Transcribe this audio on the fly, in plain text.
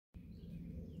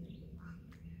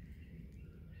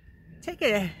Take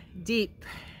a deep,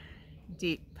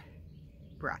 deep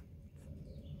breath,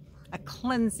 a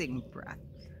cleansing breath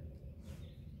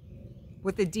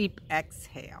with a deep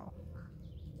exhale.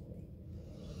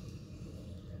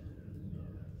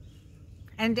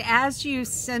 And as you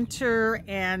center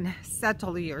and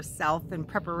settle yourself in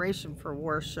preparation for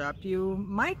worship, you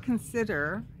might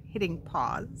consider hitting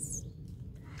pause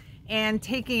and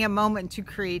taking a moment to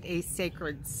create a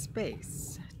sacred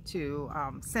space to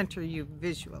center you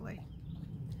visually.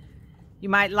 You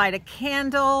might light a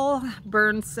candle,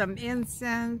 burn some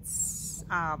incense,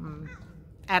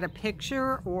 add a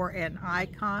picture or an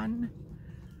icon.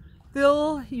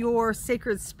 Fill your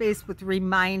sacred space with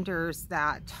reminders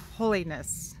that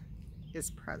holiness is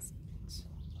present,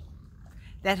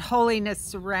 that holiness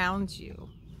surrounds you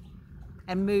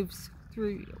and moves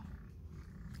through you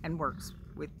and works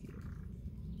with you.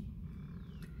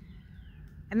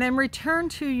 And then return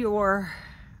to your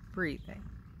breathing.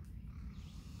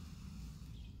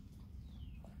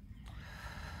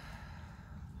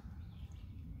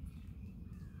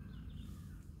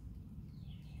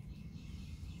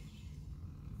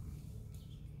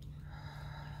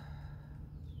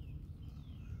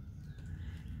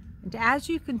 And as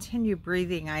you continue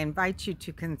breathing, I invite you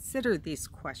to consider these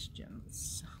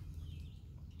questions.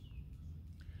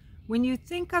 When you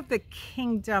think of the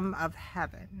kingdom of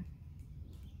heaven,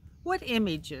 what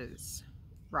images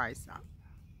rise up?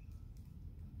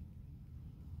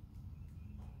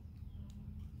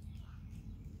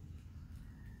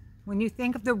 When you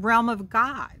think of the realm of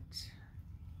God,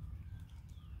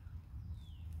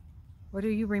 what are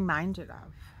you reminded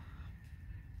of?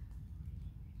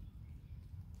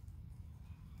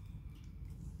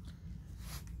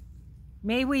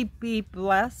 May we be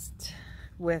blessed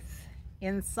with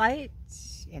insight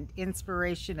and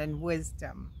inspiration and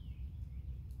wisdom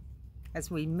as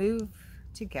we move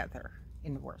together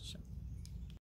in worship.